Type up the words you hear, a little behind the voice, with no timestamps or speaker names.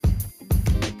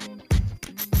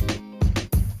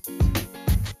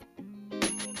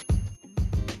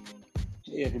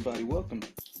Hey everybody,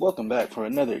 welcome back for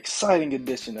another exciting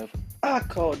edition of I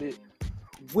Called It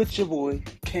with your boy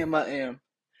Cam I Am,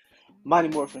 Mighty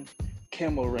Morphin,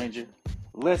 Camo Ranger.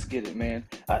 Let's get it, man.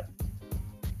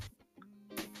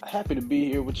 Happy to be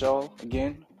here with y'all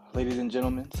again, ladies and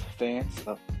gentlemen, fans.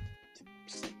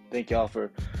 Thank y'all for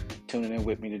tuning in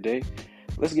with me today.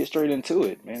 Let's get straight into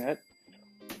it, man.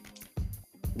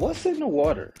 What's in the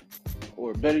water,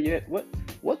 or better yet,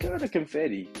 what kind of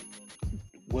confetti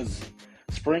was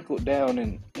sprinkled down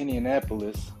in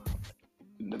Indianapolis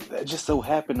that just so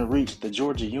happened to reach the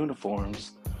Georgia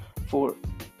uniforms for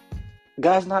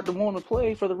guys not to want to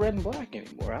play for the red and black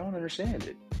anymore? I don't understand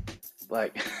it.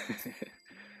 Like,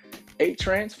 8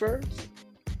 transfers?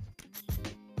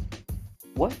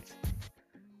 What?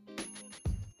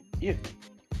 Yeah,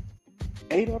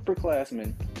 8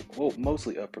 upperclassmen, well,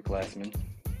 mostly upperclassmen,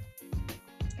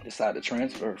 decided to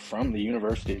transfer from the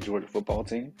University of Georgia football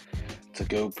team to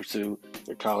go pursue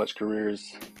their college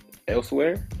careers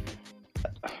elsewhere.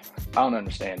 I don't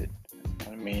understand it.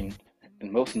 I mean,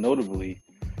 and most notably,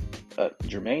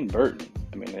 Jermaine Burton.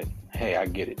 I mean, hey, I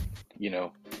get it.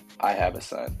 I have a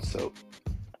son, so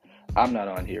I'm not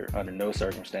on here under no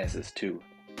circumstances to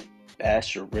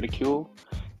bash or ridicule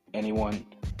anyone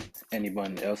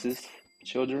else's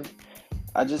children.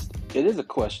 It is a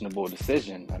questionable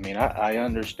decision. I mean, I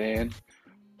understand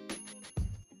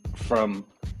from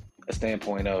a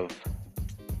standpoint of,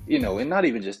 and not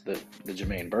even just the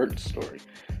Jermaine Burton story.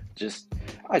 Just,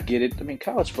 I get it. I mean,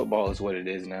 college football is what it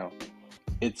is now.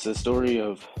 It's a story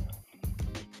of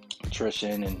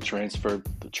attrition and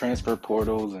the transfer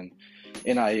portals and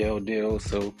NIL deals.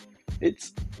 So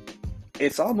it's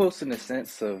almost in the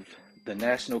sense of the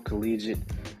National Collegiate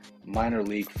Minor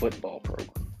League Football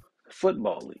program.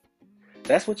 Football league.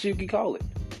 That's what you can call it.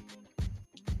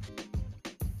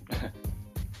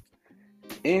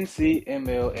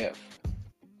 NCMLF.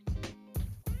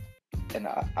 And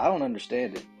I don't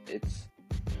understand it.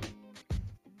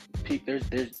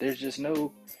 There's just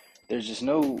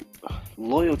no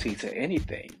loyalty to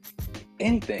anything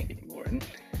anymore.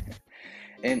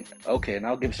 And okay, and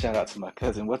I'll give a shout out to my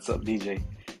cousin. What's up, DJ?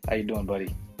 How you doing,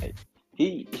 buddy?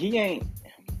 He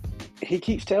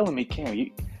keeps telling me, Cam,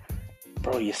 you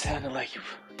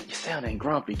sounding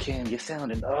grumpy, Cam. You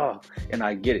sounding and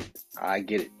I get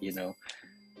it.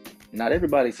 Not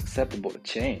everybody's susceptible to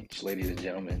change, ladies and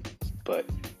gentlemen, but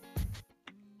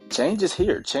change is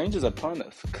here. Change is upon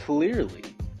us. Clearly,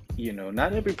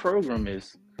 not every program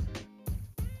is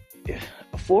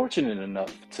fortunate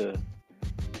enough to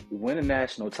win a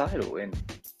national title and,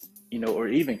 or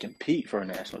even compete for a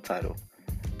national title.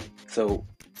 So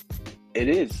it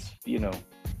is,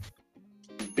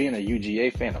 being a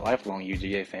UGA fan, a lifelong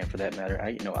UGA fan for that matter.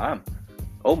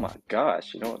 Oh my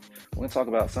gosh, we're going to talk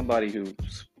about somebody who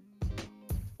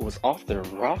was off their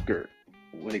rocker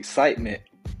with excitement.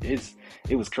 It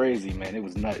was crazy, man. It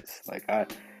was nuts. Like,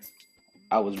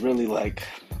 I was really like,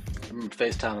 I remember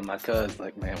FaceTiming my cuz,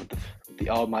 like, man, with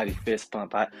the almighty fist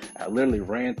pump. I literally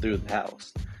ran through the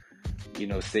house,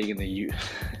 singing the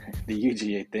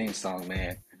UGA theme song,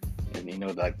 man. And,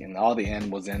 and all the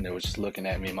animals in there was just looking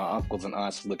at me. My uncles and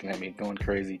aunts looking at me, going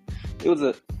crazy. It was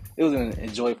an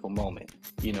enjoyable moment,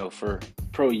 for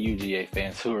pro UGA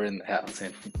fans who were in the house.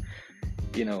 And,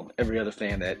 every other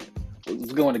fan that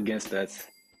was going against us,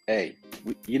 hey,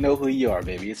 you know who you are,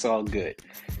 baby. It's all good.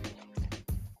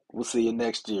 We'll see you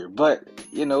next year. But,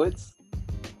 it's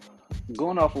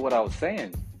going off of what I was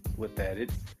saying with that.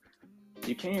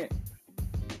 You can't,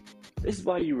 this is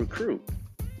why you recruit,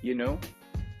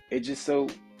 It just so,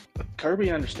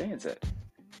 Kirby understands that.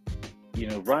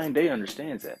 Ryan Day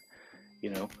understands that.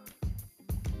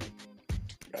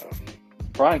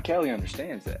 Brian Kelly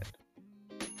understands that.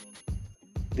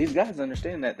 These guys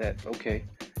understand that okay,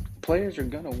 players are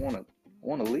gonna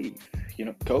wanna leave.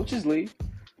 Coaches leave.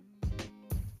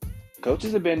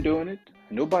 Coaches have been doing it.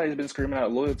 Nobody's been screaming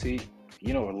out loyalty,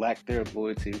 or lack thereof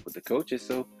loyalty with the coaches.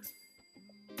 So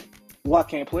why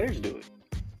can't players do it?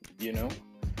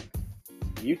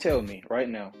 You tell me right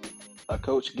now, a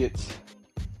coach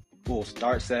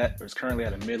starts at or is currently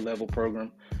at a mid-level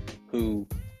program who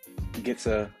gets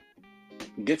a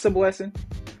blessing,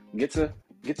 gets a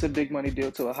big money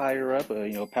deal to a higher up,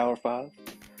 Power 5,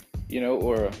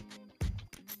 or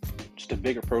just a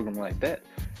bigger program like that.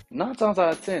 9 times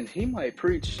out of 10, he might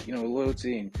preach,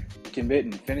 loyalty and commit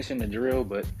and finishing the drill,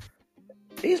 but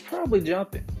he's probably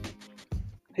jumping.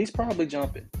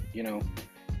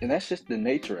 And that's just the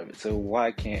nature of it. So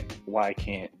why can't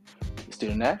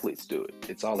student athletes do it?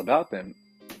 It's all about them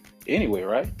anyway,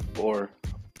 right? Or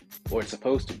it's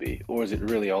supposed to be. Or is it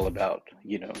really all about,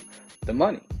 the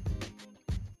money?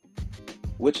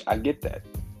 Which I get that.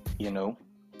 You know,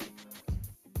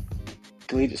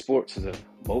 collegiate sports is a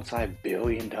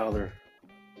multi-billion dollar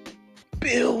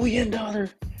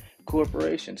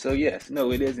corporation. So yes,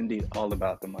 no, it is indeed all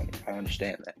about the money. I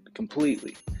understand that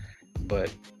completely.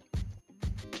 But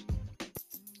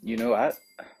I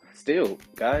still,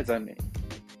 guys, I mean,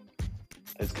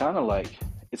 it's kind of like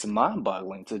it's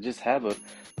mind-boggling to just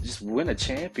win a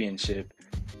championship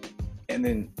and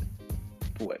then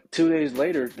what, 2 days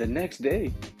later, the next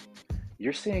day,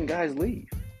 you're seeing guys leave.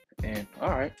 And all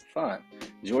right, fine.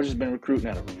 Georgia's been recruiting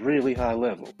at a really high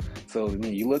level. So I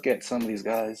mean, you look at some of these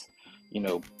guys, you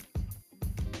know,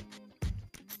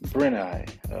 Brenai,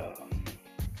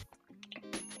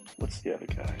 what's the other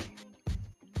guy?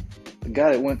 The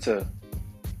guy that went to,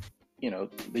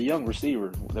 the young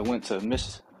receiver that went to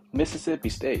Mississippi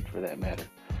State, for that matter.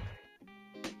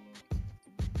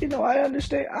 I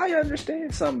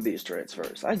understand some of these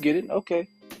transfers. I get it. Okay,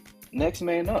 next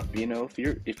man up. If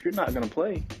you're not gonna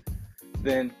play,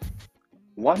 then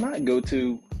why not go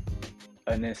to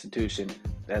an institution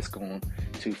that's going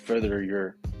to further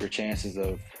your chances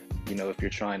of, if you're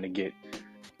trying to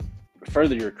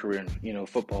further your career in,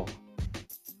 football.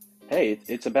 Hey,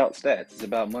 it's about stats. It's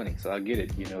about money. So I get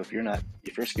it. If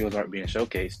your skills aren't being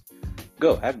showcased,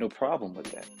 go. I have no problem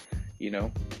with that.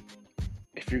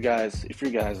 If you guys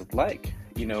like,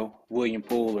 William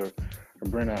Poole or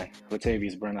Brenai,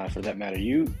 Latavius Brenai for that matter,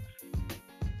 you've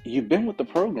been with the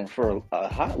program for a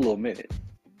hot little minute.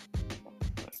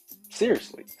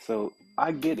 Seriously. So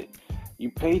I get it.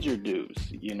 You paid your dues,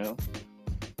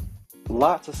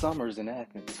 Lots of summers in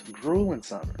Athens, grueling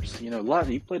summers.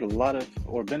 You played a lot of,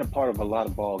 or been a part of a lot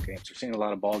of ball games, or seen a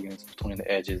lot of ball games between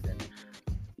the edges, and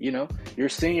your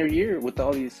senior year with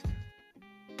all these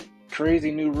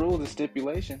crazy new rules and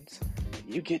stipulations,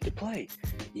 you get to play.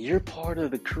 You're part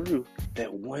of the crew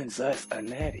that wins us a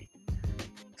natty.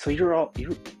 So you're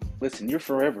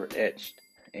forever etched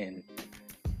in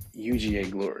UGA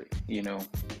glory.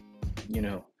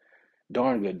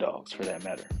 Darn good dogs for that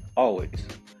matter. Always.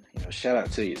 Shout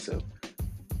out to you. So,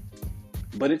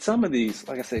 but it's some of these,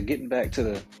 like I said, getting back to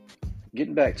the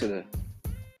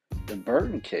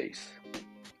Burton case.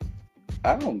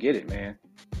 I don't get it, man.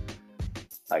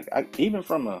 Like, even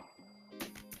from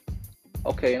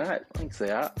okay, and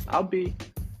I'll be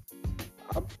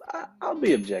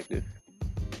objective.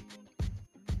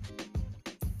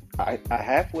 I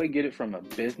halfway get it from a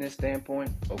business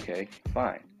standpoint. Okay,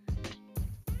 fine.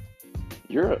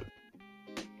 You're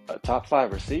a top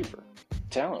 5 receiver,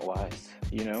 talent-wise,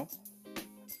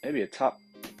 maybe a top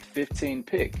 15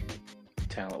 pick,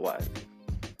 talent-wise.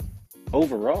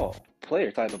 Overall,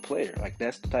 type of player, like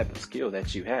that's the type of skill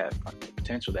that you have, the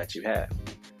potential that you have.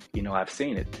 I've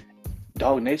seen it.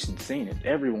 Dog Nation's seen it.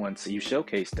 You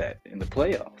showcased that in the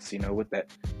playoffs, with that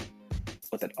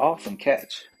awesome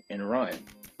catch and run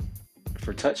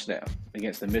for touchdown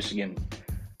against the Michigan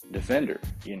defender.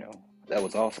 That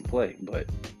was awesome play, but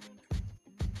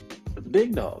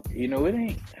big dog, it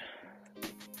ain't.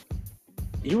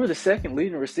 You were the second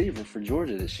leading receiver for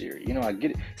Georgia this year. I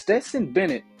get it. Stetson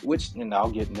Bennett, I'll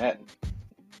get in that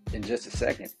in just a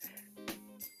second.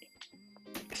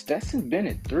 Stetson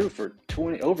Bennett threw for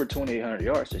over 2,800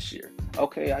 yards this year.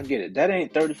 Okay, I get it. That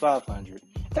ain't 3,500.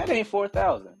 That ain't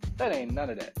 4,000. That ain't none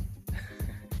of that.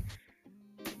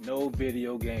 No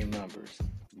video game numbers.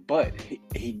 But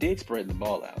he did spread the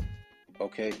ball out.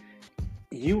 Okay.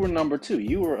 You were number 2.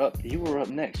 You were up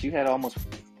next. You had almost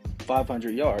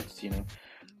 500 yards,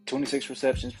 26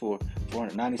 receptions for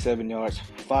 497 yards,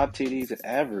 5 TDs, an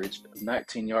average of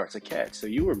 19 yards a catch. So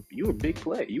you were big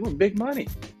play. You were big money.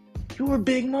 You were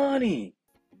big money.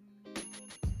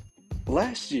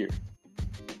 Last year,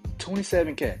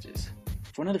 27 catches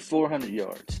for another 400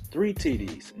 yards, 3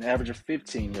 TDs, an average of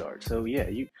 15 yards. So yeah,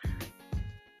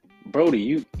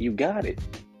 Brody, you got it.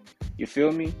 You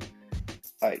feel me?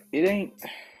 Like, it ain't.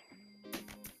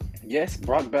 Yes,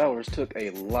 Brock Bowers took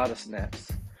a lot of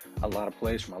snaps, a lot of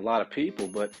plays from a lot of people,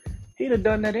 but he'd have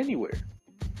done that anywhere.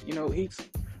 He's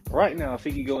right now, if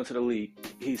he could go into the league,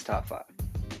 he's top 5.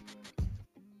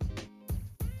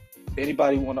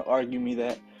 Anybody want to argue me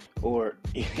that, or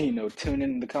tune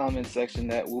in the comments section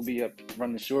that will be up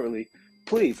running shortly?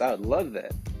 Please, I would love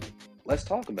that. Let's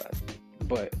talk about it.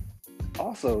 But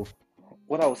also,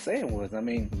 what I was saying was,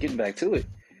 getting back to it,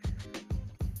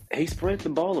 he spread the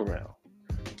ball around.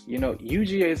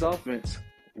 UGA's offense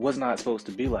was not supposed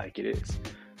to be like it is.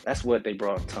 That's what they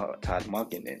brought Todd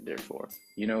Monken in there for.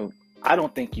 I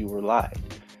don't think you were lied.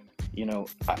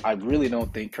 I really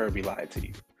don't think Kirby lied to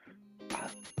you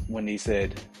when he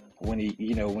showed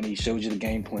you the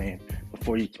game plan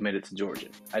before you committed to Georgia.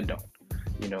 I don't.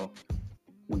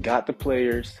 We got the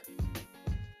players.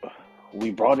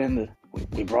 we brought in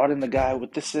the guy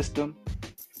with the system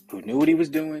who knew what he was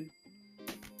doing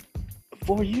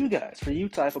for you guys, for you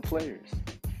type of players,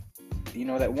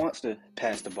 that wants to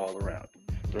pass the ball around,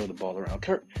 throw the ball around.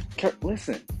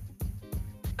 Listen,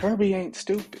 Kirby ain't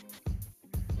stupid.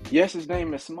 Yes, his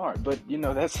name is smart, but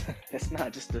that's that's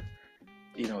not just a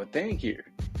thing here.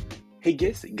 He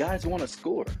gets it. Guys want to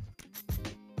score,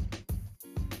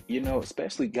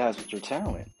 especially guys with your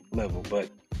talent level. But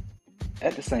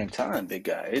at the same time, big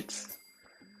guy,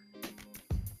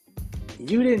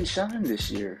 you didn't shine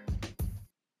this year,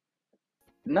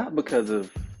 not because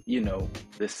of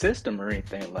the system or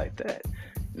anything like that.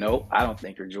 No, I don't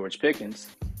think you're George Pickens,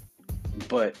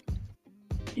 but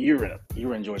you're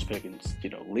in George Pickens,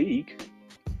 league.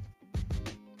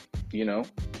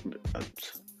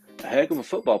 A heck of a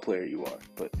football player you are,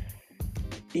 but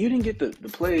you didn't get the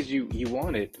plays you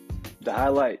wanted, the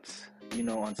highlights,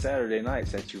 on Saturday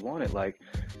nights that you wanted, like,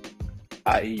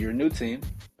 i.e. your new team,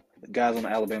 the guys on the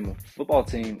Alabama football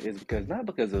team, is not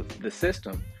because of the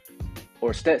system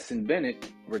or Stetson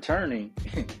Bennett returning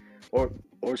or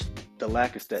the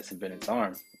lack of Stetson Bennett's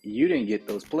arm. You didn't get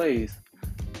those plays,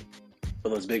 or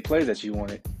those big plays that you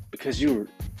wanted, because you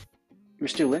were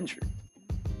still injured.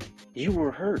 You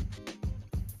were hurt.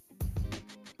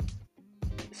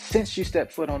 Since you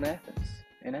stepped foot on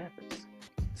in Athens.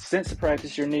 Since the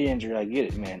practice, your knee injury, I get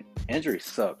it, man. Injuries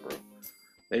suck, bro.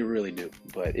 They really do.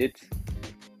 But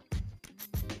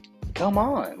come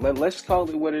on. Let's call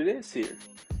it what it is here.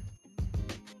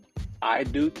 I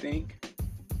do think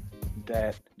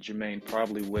that Jermaine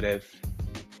probably would have,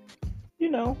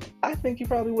 I think he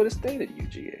probably would have stayed at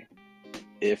UGA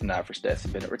if not for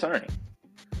Stetson Bennett returning.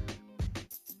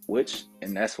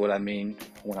 And that's what I mean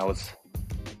when I was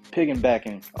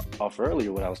piggybacking off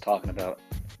earlier what I was talking about,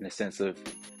 in the sense of,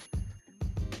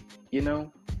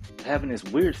 having this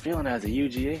weird feeling as a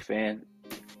UGA fan,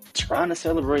 trying to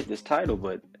celebrate this title,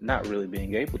 but not really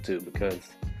being able to, because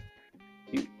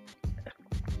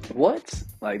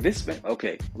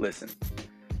okay, listen,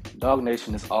 Dog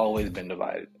Nation has always been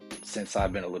divided since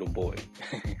I've been a little boy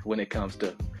when it comes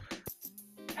to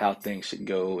how things should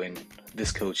go, and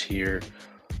this coach here,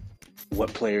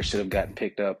 what players should have gotten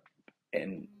picked up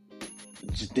and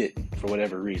just didn't for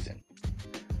whatever reason.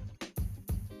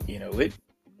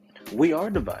 We are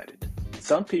divided.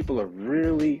 Some people are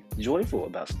really joyful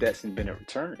about Stetson Bennett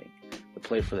returning to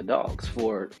play for the Dogs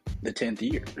for the 10th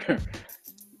year.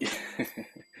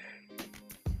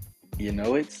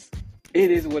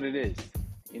 It is what it is.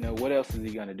 What else is he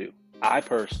gonna do? I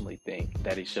personally think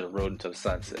that he should have rode into the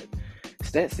sunset.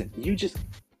 Stetson, you just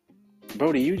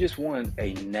won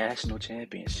a national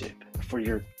championship for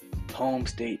your home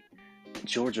state,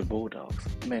 Georgia Bulldogs.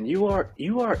 Man, you are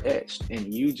etched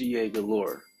in UGA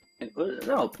galore. And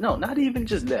no, not even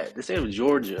just that. The state of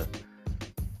Georgia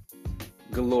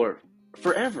galore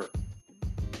forever.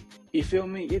 You feel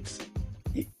me?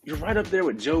 You're right up there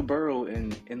with Joe Burrow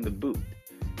in the boot.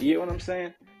 You get what I'm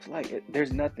saying? It's like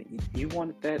there's nothing. You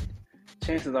wanted that,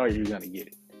 chances are you're gonna get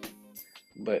it.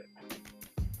 But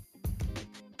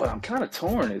I'm kind of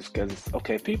torn, is because,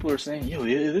 okay, people are saying, yeah,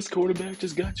 this quarterback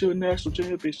just got you a national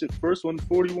championship, first one in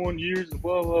 41 years, and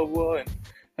blah, blah, blah, and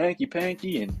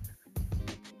hanky-panky, and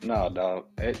no, dog,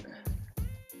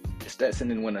 Stetson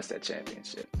didn't win us that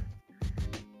championship.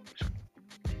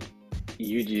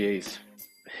 UGA's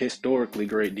historically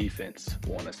great defense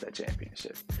won us that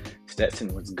championship.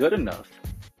 Stetson was good enough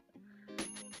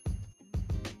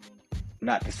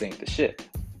not to sink the ship,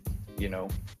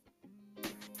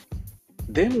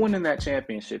 Them winning that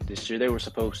championship this year, they were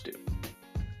supposed to.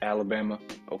 Alabama,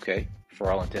 okay,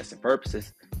 for all intents and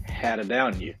purposes, had a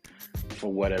down year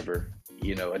for whatever,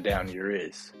 a down year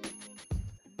is.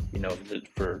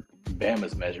 For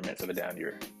Bama's measurements of a down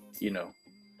year,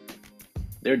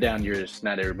 their down year is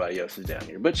not everybody else's down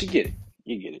year, but you get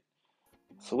it.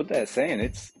 So with that saying,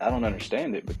 I don't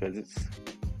understand it, because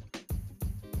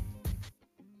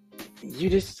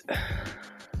you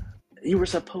were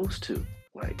supposed to,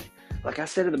 like I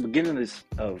said at the beginning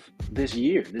of this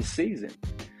year, this season,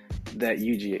 that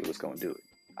UGA was going to do it.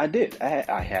 I did.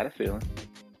 I had a feeling,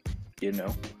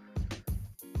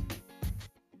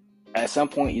 At some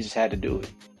point, you just had to do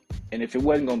it. And if it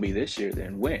wasn't going to be this year,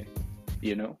 then when?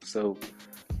 So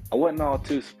I wasn't all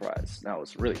too surprised. I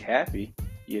was really happy,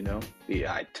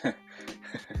 Yeah,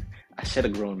 I shed a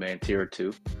grown man tear or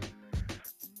two.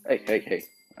 Hey.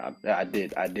 I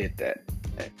did that.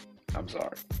 Hey, I'm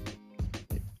sorry.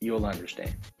 You'll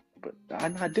understand. But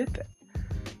I did that.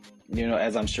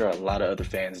 As I'm sure a lot of other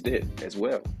fans did as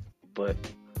well. But,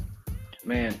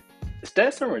 man,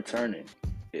 Stetson returning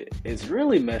is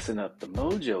really messing up the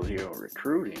mojo here on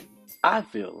recruiting. I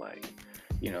feel like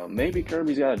Maybe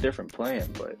Kirby's got a different plan,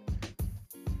 but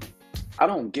I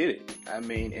don't get it. I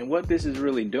mean, and what this is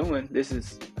really doing,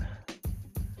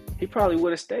 he probably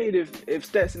would have stayed if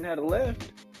Stetson had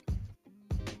left.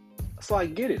 So I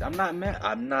get it. I'm not mad.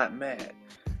 I'm not mad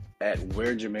at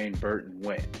where Jermaine Burton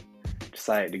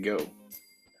decided to go.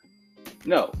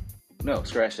 No, no,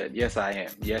 scratch that. Yes, I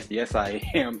am. Yes, I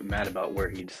am mad about where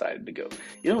he decided to go.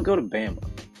 You don't go to Bama.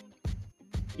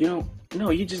 You don't. No,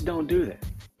 you just don't do that.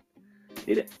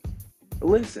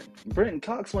 Listen, Brenton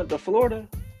Cox went to Florida,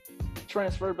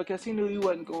 transferred because he knew he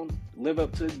wasn't going to live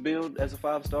up to his build as a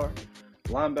 5-star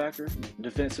linebacker,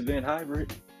 defensive end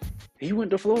hybrid. He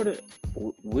went to Florida.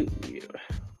 We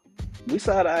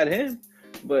side-eyed him,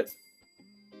 but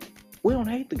we don't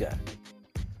hate the guy.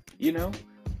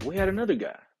 We had another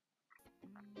guy,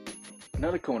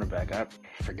 another cornerback. I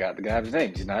forgot the guy's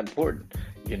name. He's not important,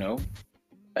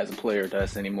 as a player to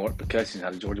us anymore because he's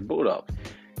not a Georgia Bulldog.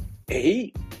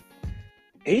 He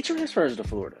transfers to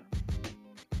Florida.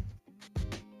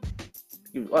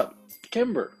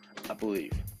 Kimber, I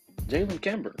believe. Jalen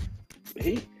Kimber.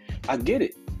 I get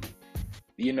it.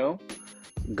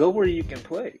 Go where you can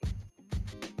play.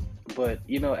 But,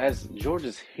 as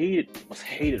Georgia's most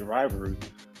hated rivalry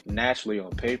naturally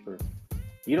on paper,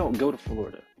 you don't go to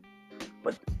Florida.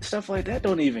 But stuff like that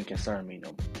don't even concern me no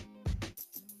more.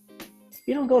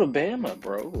 You don't go to Bama,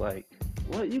 bro. Like,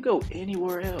 what? You go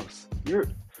anywhere else. You're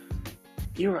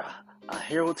a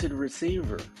heralded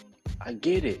receiver. I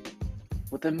get it.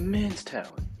 With immense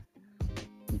talent.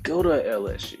 Go to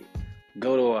LSU.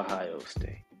 Go to Ohio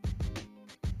State.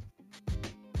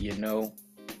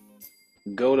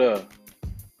 Go to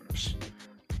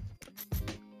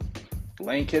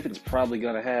Lane Kiffin's probably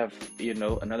going to have,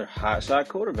 another hot-shot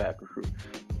quarterback recruit.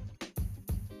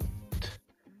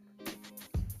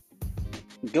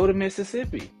 Go to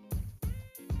Mississippi.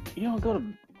 You don't go to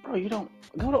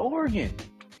Oregon.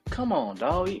 Come on,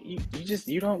 dog.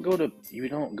 You don't go to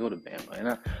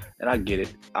Bama. And I get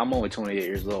it. I'm only 28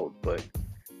 years old, but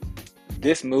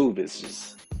this move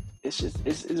is it's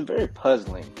very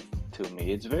puzzling to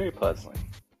me. It's very puzzling,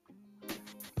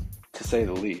 to say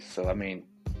the least. So, I mean,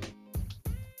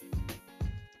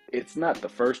 it's not the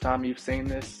first time you've seen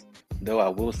this, though. I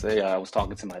will say, I was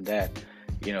talking to my dad,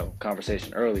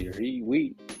 conversation earlier.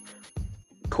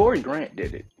 Corey Grant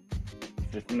did it,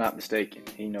 if I'm not mistaken.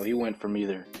 He went from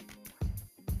either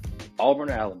Auburn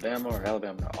to Alabama or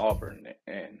Alabama to Auburn,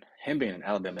 and him being an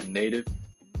Alabama native,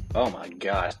 oh my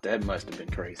gosh, that must have been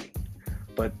crazy.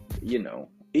 But,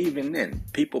 even then,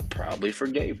 people probably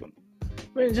forgave him.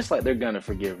 I mean, just like they're going to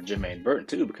forgive Jermaine Burton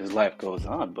too, because life goes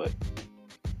on, but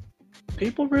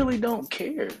people really don't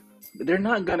care. They're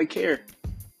not going to care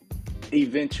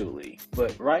eventually.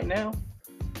 But right now,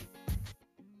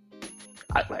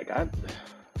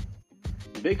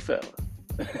 big fella.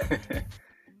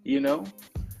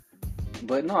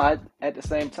 But no, at the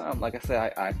same time, like I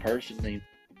said, I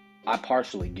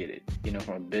partially get it,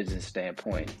 from a business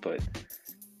standpoint, but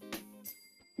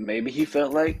maybe he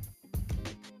felt like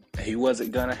he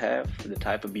wasn't going to have the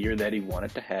type of year that he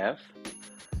wanted to have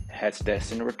had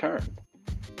Stetson returned.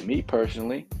 Me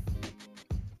personally,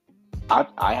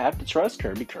 I have to trust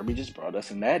Kirby. Kirby just brought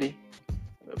us a natty,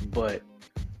 but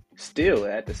still,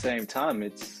 at the same time,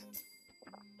 it's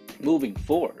moving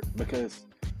forward, because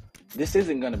this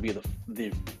isn't going to be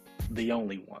the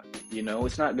only one.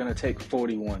 It's not going to take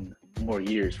 41 more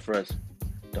years for us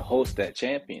to host that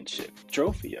championship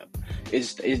trophy up. It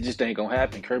just ain't going to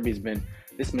happen.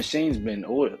 This machine's been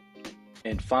oiled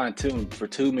and fine-tuned for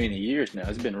too many years now.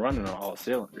 It's been running on all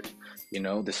cylinders.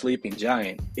 The sleeping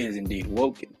giant is indeed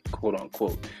woken, quote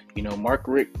unquote. Mark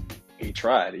Richt, he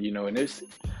tried, and it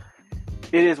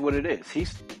is what it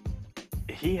is.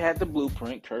 He had the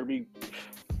blueprint. Kirby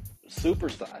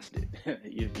supersized it.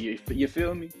 You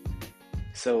feel me?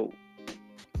 So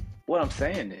what I'm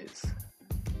saying is,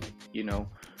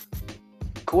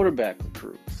 quarterback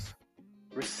recruits,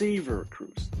 receiver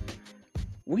recruits.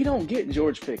 We don't get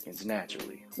George Pickens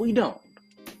naturally. We don't.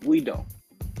 We don't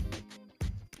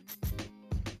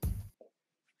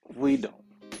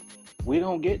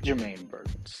get Jermaine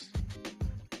Burtons.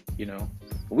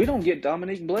 We don't get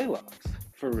Dominique Blaylocks.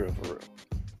 For real.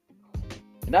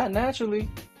 Not naturally.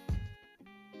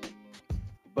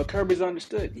 But Kirby's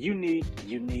understood. You need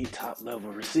top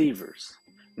level receivers.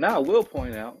 Now I will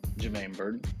point out Jermaine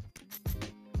Burton.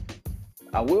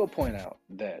 I will point out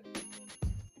that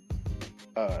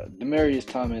Demaryius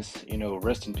Thomas,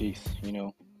 rest in peace,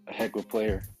 a heck of a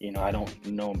player. I don't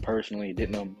know him personally,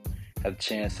 didn't know him, had a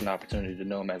chance and opportunity to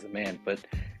know him as a man, but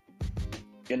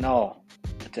in all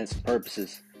intents and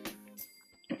purposes,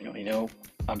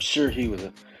 I'm sure he was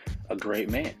a great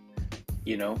man.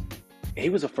 You know, he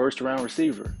was a first round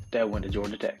receiver that went to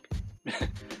Georgia Tech.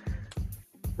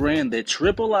 Ran the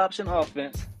triple option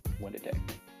offense, went to Tech.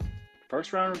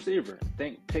 First round receiver, I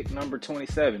think pick number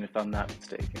 27, if I'm not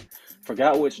mistaken.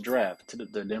 Forgot which draft, to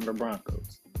the Denver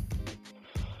Broncos.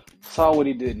 Saw what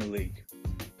he did in the league.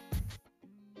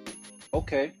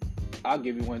 Okay, I'll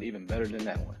give you one even better than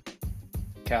that one.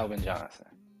 Calvin Johnson.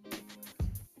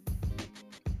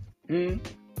 Hmm.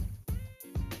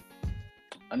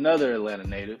 Another Atlanta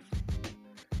native.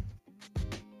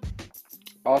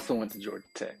 Also went to Georgia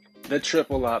Tech. The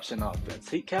triple option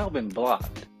offense. Calvin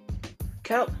blocked.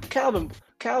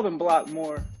 Calvin blocked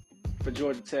more for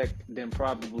Georgia Tech than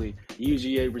probably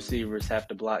UGA receivers have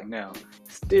to block now.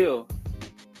 Still,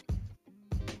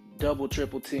 double,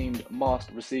 triple teamed Moss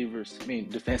receivers,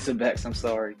 defensive backs, I'm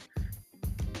sorry,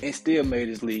 and still made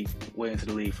his way into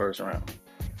the league first round.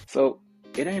 So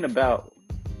it ain't about,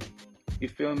 you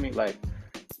feel me? Like,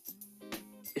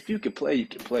 if you can play, you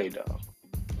can play, dog.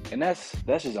 And that's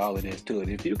just all it is to it.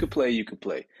 If you could play, you could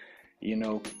play.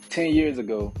 10 years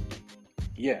ago,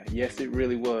 yes, it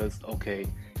really was. Okay,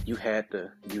 you had to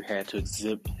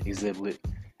exhibit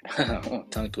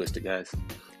tongue twister, guys.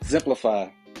 Simplify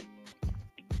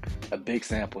a big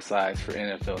sample size for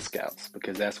NFL scouts,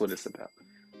 because that's what it's about.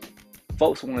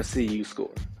 Folks want to see you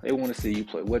score. They want to see you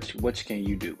play. What can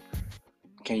you do?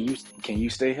 Can you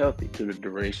stay healthy through the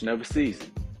duration of a season?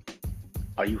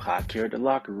 Are you hot care at the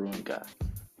locker room guy?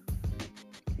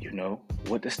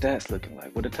 What the stats looking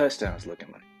like? What the touchdowns looking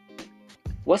like?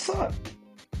 What's up?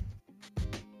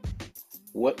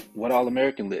 What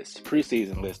All-American list,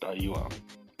 preseason list are you on?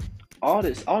 All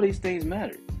these things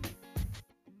matter.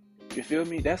 You feel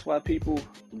me? That's why people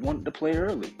want to play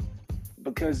early,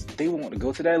 because they want to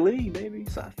go to that league, baby.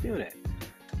 So I feel that.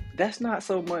 That's not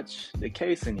so much the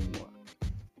case anymore.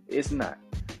 It's not.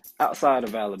 Outside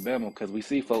of Alabama, because we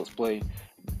see folks play.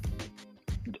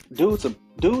 Dudes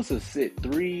will sit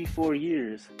 3-4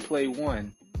 years, play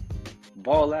one,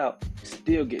 ball out,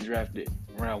 still get drafted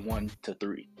round 1 to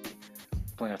 3,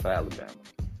 playing for Alabama.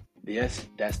 Yes,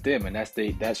 that's them, and that's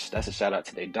a shout out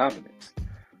to their dominance.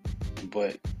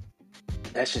 But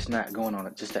that's just not going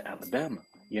on just at Alabama,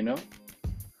 You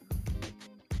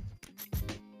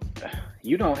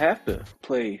don't have to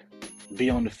be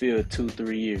on the field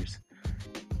 2-3 years,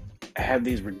 have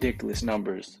these ridiculous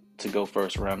numbers to go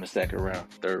first round, the second round,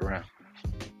 third round.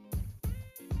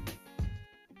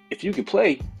 If you can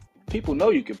play, people know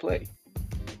you can play.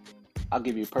 I'll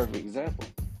give you a perfect example.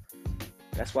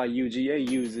 That's why UGA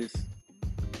uses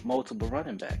multiple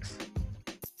running backs.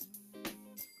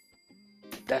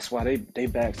 That's why they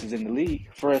backs is in the league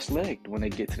fresh-legged when they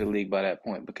get to the league by that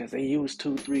point, because they use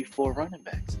 2, 3, 4 running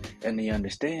backs. And they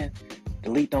understand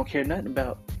the league don't care nothing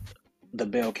about the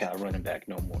bell cow running back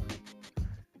no more.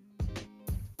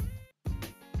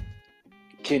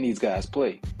 Can these guys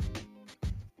play?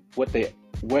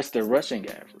 What's their rushing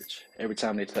average every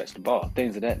time they touch the ball?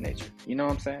 Things of that nature. You know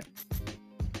what I'm saying?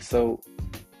 So,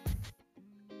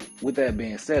 with that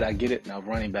being said, I get it. Now,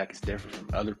 running back is different from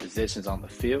other positions on the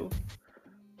field,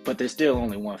 but there's still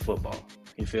only one football.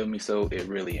 You feel me? So, it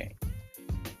really ain't.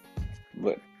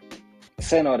 But,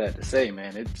 saying all that to say,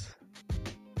 man, it's,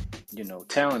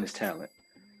 talent is talent.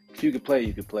 If you could play,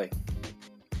 you could play.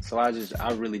 So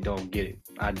I really don't get it.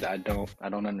 I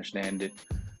don't understand it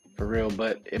for real.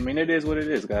 But I mean, it is what it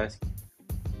is, guys.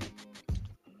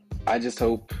 I just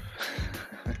hope.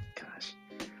 Gosh,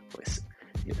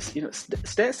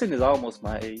 Stetson is almost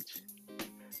my age.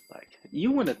 Like,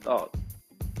 you wouldn't have thought.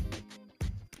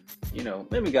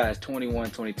 Maybe guys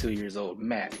 21, 22 years old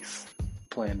max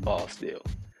playing ball still.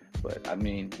 But I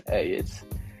mean, hey,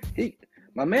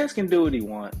 my man's can do what he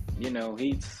want.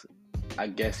 I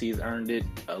guess he's earned it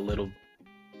a little,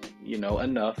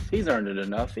 enough. He's earned it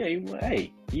enough. Yeah,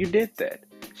 hey, you did that.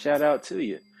 Shout out to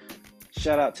you.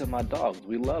 Shout out to my dogs.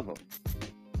 We love them.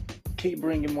 Keep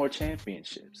bringing more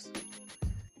championships.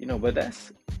 But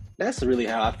that's really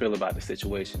how I feel about the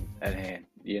situation at hand.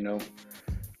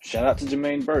 Shout out to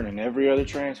Jermaine Burton and every other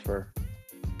transfer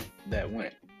that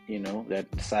went,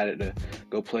 that decided to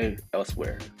go play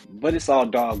elsewhere. But it's all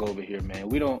dog over here, man.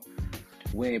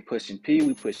 We ain't pushing P,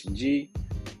 we pushing G,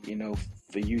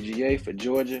 for UGA, for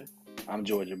Georgia. I'm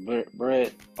Georgia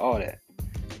bred, all that.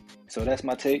 So that's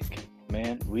my take,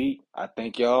 man. I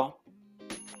thank y'all.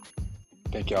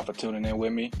 Thank y'all for tuning in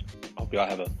with me. Hope y'all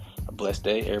have a blessed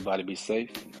day. Everybody be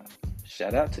safe.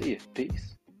 Shout out to you.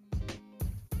 Peace.